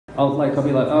I'll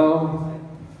be like, oh,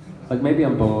 like maybe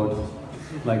I'm bored.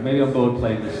 Like maybe I'm bored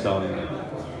playing this song.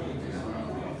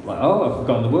 Like, oh, I've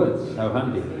forgotten the words. How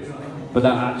handy. But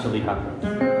that actually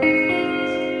happened.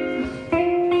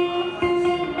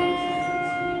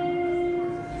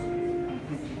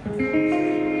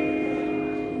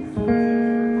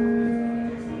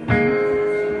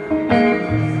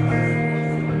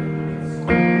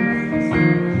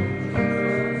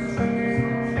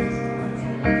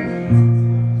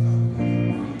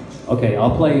 Okay,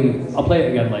 I'll play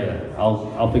it again later.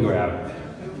 I'll figure it out.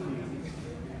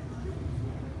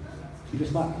 You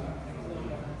just laughed.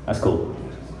 That's cool.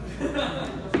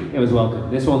 It was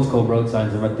welcome. This one's called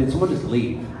Roadsigns. Did someone just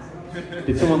leave?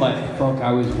 Did someone like, fuck,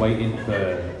 I was waiting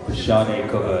for the Sade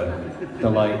cover. The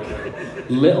like,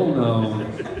 little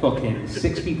known, fucking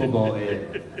 6 people bought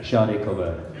it, Sade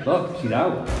cover. Look, she's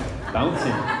out.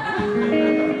 Bouncing.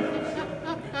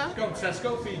 Let's go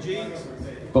Tesco for your jeans.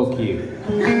 Fuck you.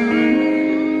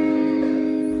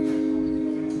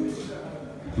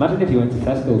 Imagine if you went to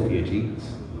Tesco for your jeans.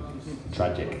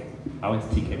 Tragic. I went to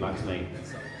TK Maxx, mate.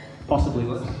 Possibly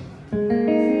worse.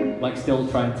 Like still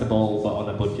trying to bowl, but on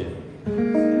a budget.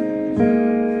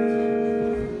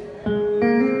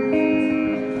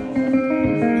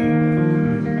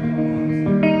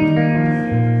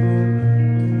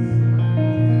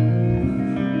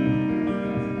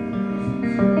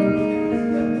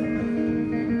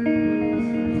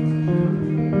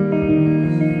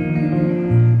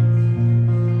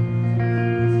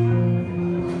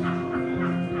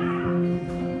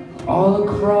 All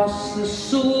across the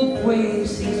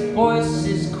subways, these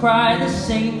voices cry the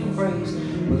same phrase.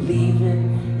 We're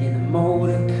leaving in a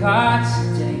motor car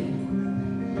today.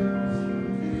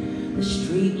 The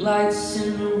street lights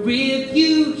in the rear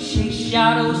view chase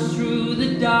shadows through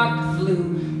the dark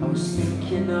blue. I was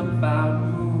thinking about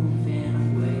moving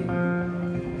away.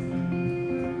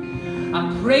 I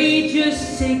pray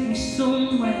just take me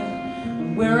somewhere.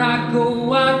 And where I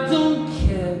go I don't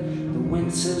care. The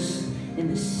winters in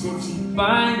the city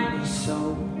bind me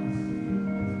so.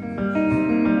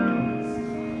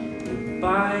 They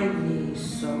bind me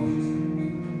so.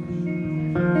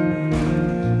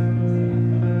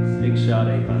 Big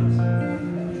Sade fans.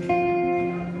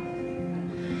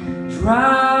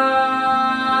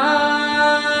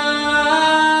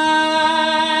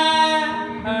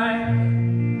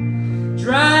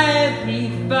 Drive me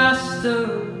faster.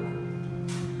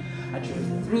 I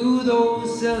drove through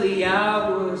those early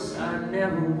hours. I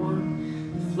never want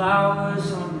the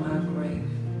flowers on my grave.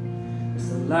 As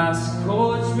the last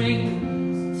chords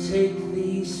ring, take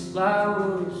these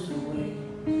flowers away.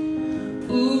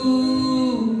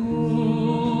 Ooh,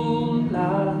 la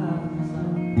la la.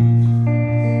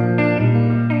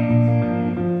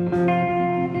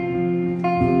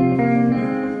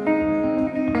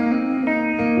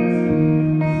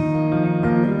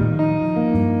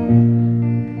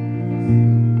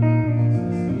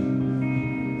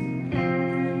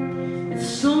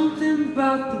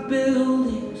 About the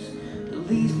buildings that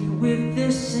leaves me with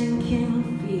this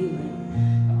sinking feeling.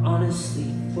 I honestly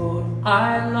thought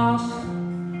I lost.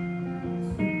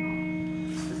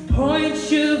 Point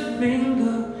your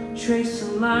finger, trace a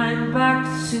line back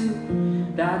to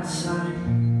that time.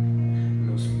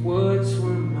 Those words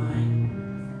were mine.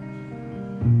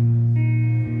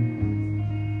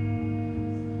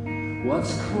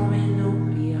 What's coming up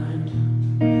behind?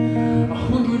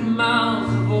 100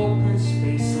 miles of open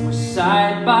space, and we're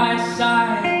side by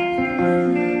side.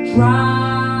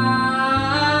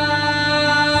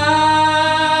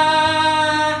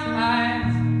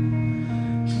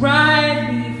 Drive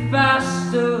me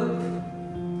faster.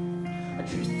 I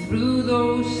drift through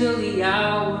those early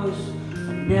hours. I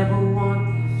never want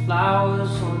the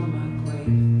flowers on my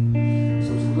grave.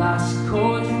 So those last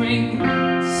chords ring,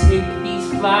 take these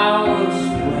flowers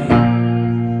away.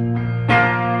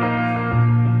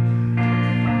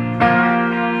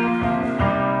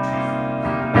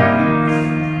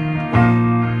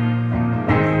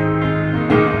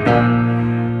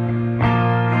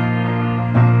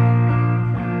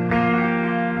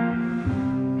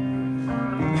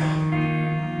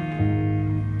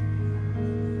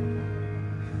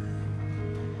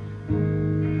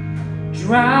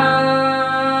 Drive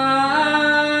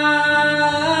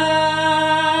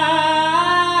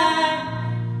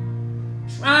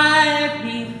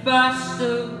me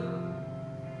faster.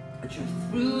 I drift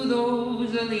through those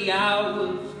early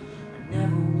hours. I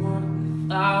never want the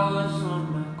flowers on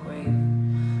my grave.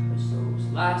 As those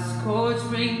last chords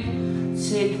ring,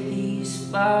 take these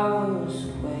flowers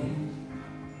away.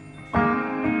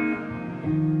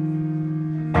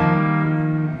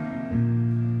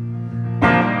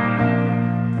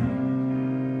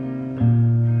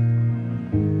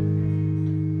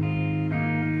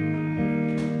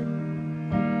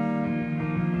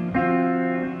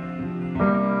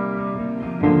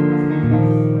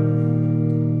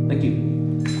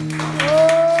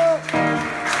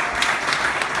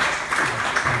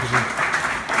 Thank you.